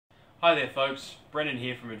Hi there folks, Brendan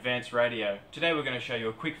here from Advanced Radio. Today we're going to show you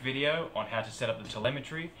a quick video on how to set up the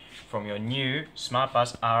telemetry from your new Smart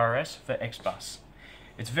Bus RRS for XBus.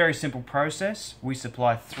 It's a very simple process. We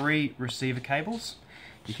supply 3 receiver cables.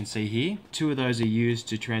 You can see here, 2 of those are used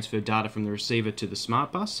to transfer data from the receiver to the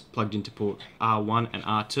Smart Bus, plugged into port R1 and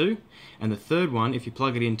R2. And the third one, if you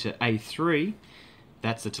plug it into A3,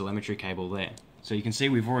 that's the telemetry cable there. So you can see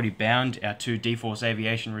we've already bound our 2 D-Force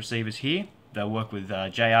Aviation receivers here. They'll work with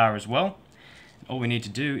JR as well. All we need to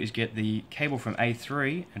do is get the cable from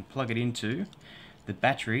A3 and plug it into the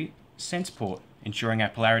battery sense port, ensuring our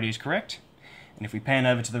polarity is correct. And if we pan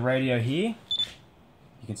over to the radio here,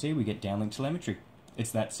 you can see we get downlink telemetry.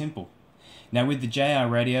 It's that simple. Now with the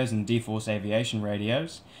JR radios and D-Force Aviation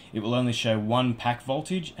radios, it will only show 1 pack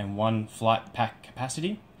voltage and 1 flight pack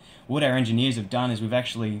capacity. What our engineers have done is we've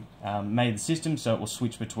actually made the system so it will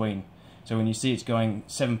switch between. So when you see it's going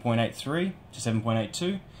 7.83 to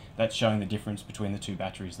 7.82, that's showing the difference between the 2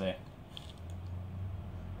 batteries there.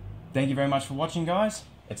 Thank you very much for watching, guys.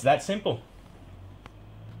 It's that simple.